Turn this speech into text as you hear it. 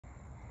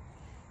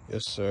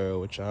Yes, sir.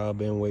 What y'all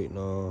been waiting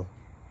on?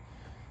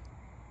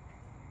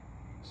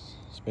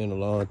 It's been a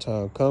long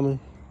time coming.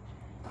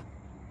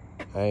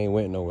 I ain't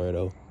went nowhere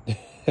though.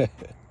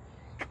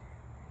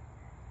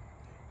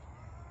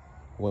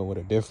 Went with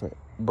a different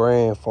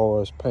brand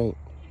for us paint.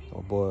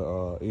 My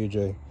boy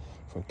EJ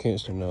from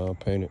Kingston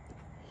painted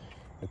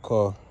the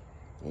car.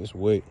 It's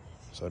wet,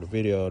 so the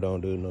video don't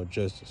do no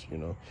justice, you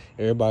know.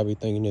 Everybody be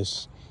thinking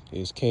this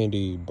is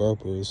Kandy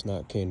Purple. It's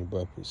not Kandy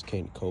Purple. It's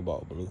Kandy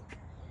Cobalt blue.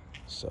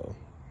 So,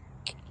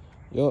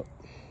 yup.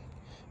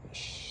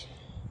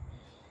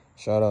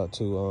 Shout out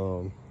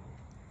to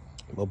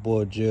my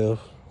boy Jeff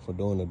for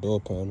doing the door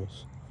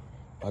panels.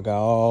 I got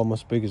all my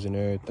speakers and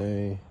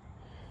everything.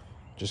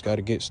 Just got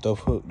to get stuff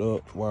hooked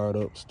up, wired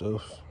up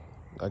stuff.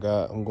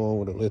 I'm going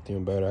with a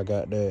lithium battery. I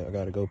got that. I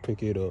got to go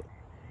pick it up.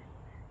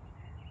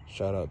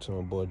 Shout out to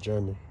my boy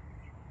Jeremy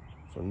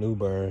from New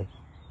Bern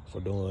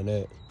for doing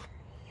that.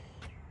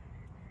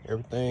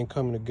 Everything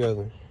coming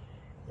together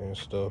and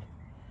stuff.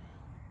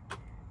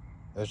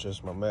 That's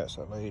just my mats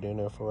I laid in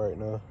there for right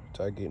now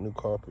till I get new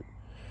carpet.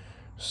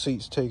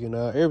 Seats taken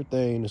out.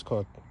 Everything in this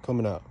car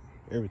coming out.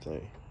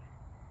 Everything.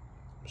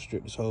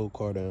 Strip this whole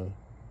car down.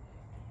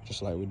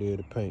 Just like we did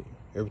the paint.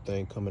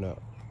 Everything coming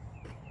out.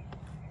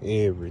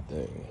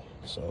 Everything.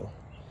 So,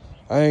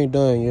 I ain't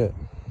done yet.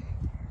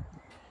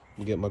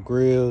 I'm get my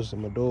grills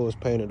and my doors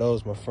painted.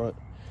 Those my front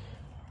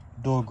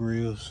door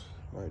grills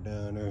right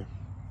down there.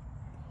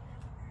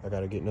 I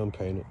gotta get them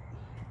painted.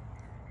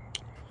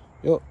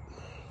 Yup.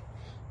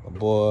 My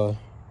boy,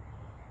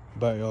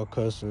 Backyard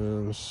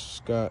Kustoms,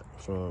 Scott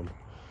from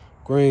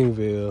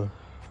Greenville.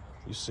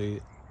 You see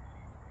it.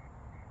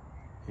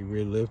 He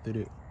really lifted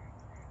it.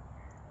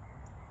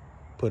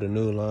 Put a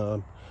new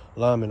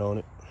alignment on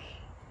it.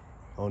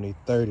 On these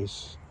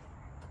 30s.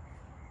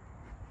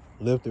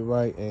 Lift it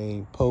right,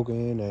 ain't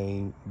poking,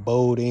 ain't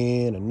bowed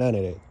in, or none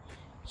of that.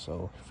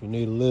 So if you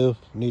need a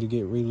lift, need to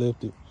get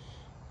re-lifted,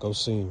 go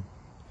see him.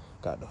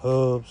 Got the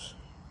hubs,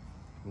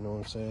 you know what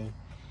I'm saying?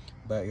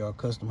 Backyard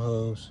Custom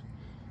hubs.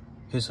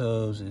 His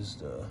hubs is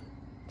the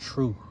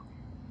truth.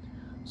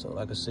 So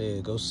like I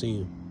said, go see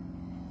him.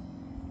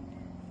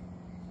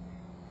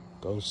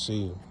 Go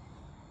see him.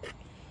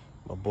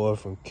 My boy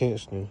from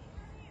Kingston,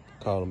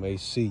 call him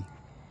AC.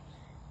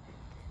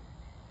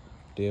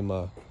 Did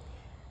my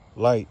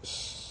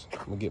lights.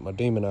 I'm gonna get my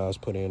demon eyes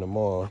put in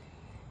tomorrow.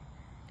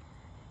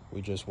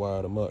 We just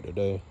wired them up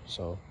today.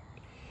 So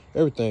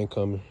everything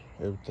coming.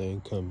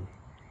 Everything coming.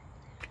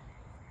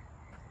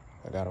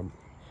 I got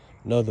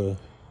another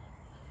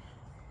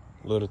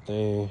little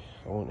thing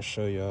I want to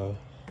show y'all.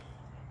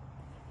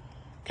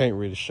 Can't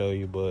really show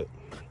you, but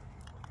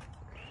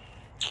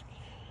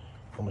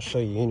I'm gonna show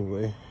you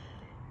anyway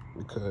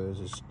because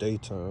it's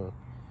daytime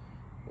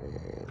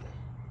and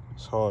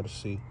it's hard to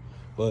see,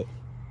 but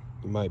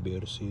you might be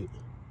able to see it.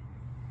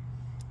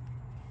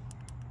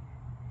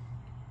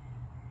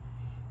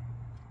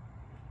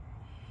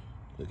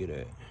 Look at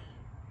that.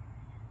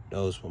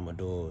 Those for my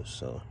doors,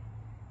 so.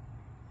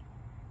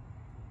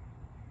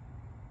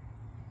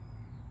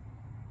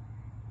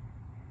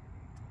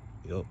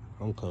 Yup,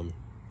 I'm coming.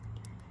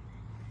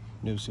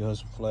 Nipsey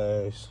Hussle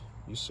flags,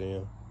 you see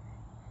him.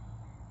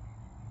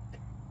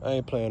 I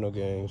ain't playing no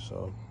games,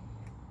 so.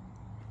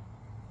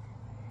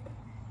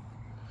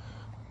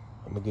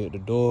 I'm gonna get the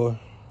door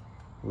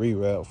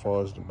rewrapped as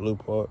far as the blue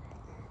part,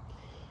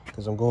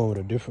 because I'm going with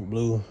a different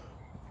blue.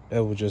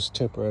 That was just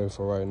temporary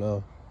for right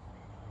now.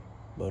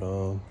 But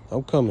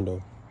I'm coming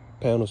though.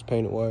 Panels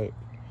painted white.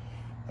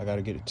 I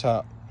gotta get the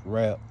top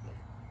wrapped.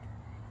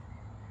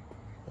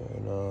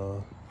 And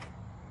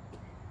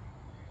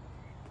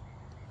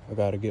I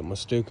gotta get my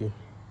sticker,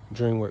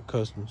 DreamWork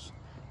Customs.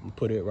 I'm gonna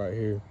put it right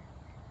here.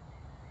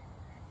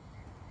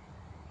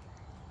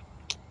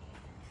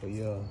 But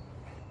yeah.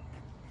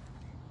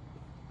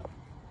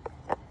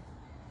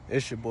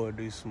 It's your boy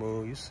D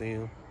Smooth, you see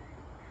him.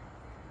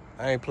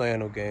 I ain't playing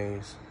no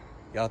games.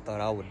 Y'all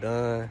thought I was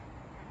done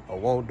or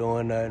won't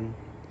doing nothing.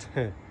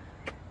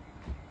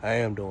 I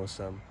am doing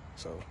something.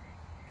 So,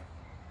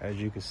 as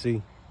you can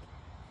see,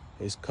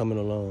 it's coming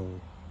along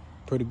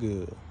pretty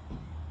good.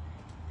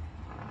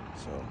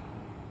 So,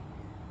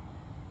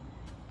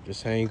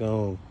 just hang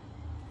on.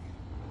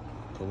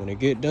 Cause when it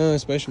get done,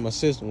 especially my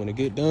sister, when it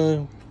get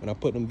done, when I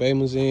put them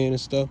Baymans in and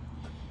stuff,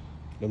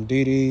 them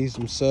DDs,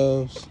 them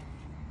subs,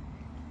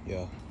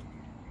 yeah,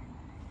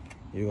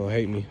 you're gonna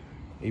hate me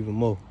even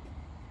more.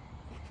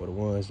 For the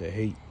ones that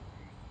hate,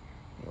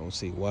 I don't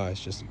see why,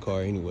 it's just a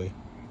car anyway.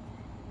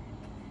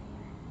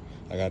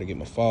 I gotta get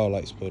my fog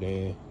lights put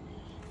in.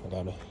 I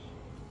gotta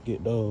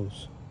get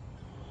those.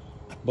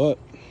 But,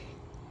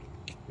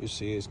 you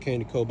see, it's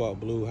Kandy Cobalt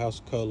blue,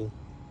 house color.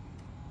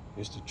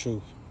 It's the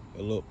truth.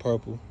 It look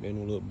purple, then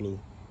it look blue.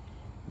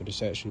 But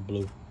it's actually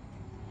blue.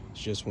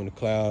 It's just when the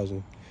clouds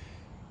and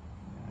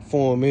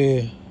form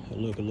in, it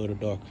look a little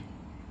darker.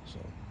 So,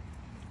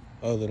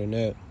 other than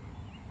that,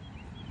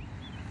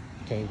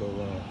 can't go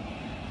wrong.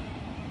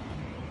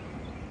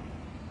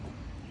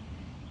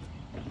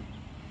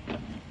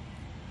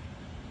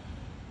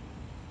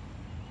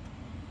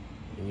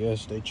 And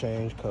yes, they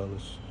change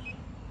colors.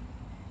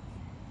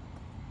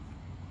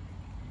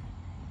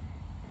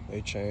 They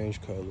change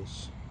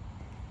colors.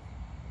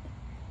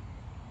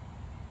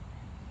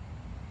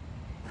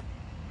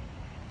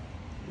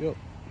 Yep.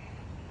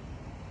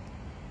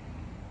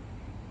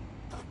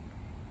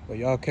 But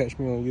y'all catch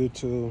me on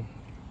YouTube.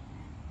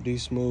 D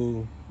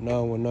Smooth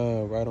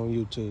 919 right on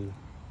YouTube.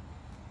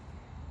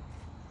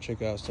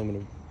 Check out some of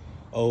the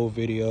old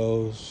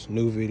videos,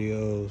 new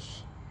videos,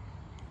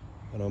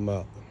 and I'm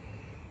out.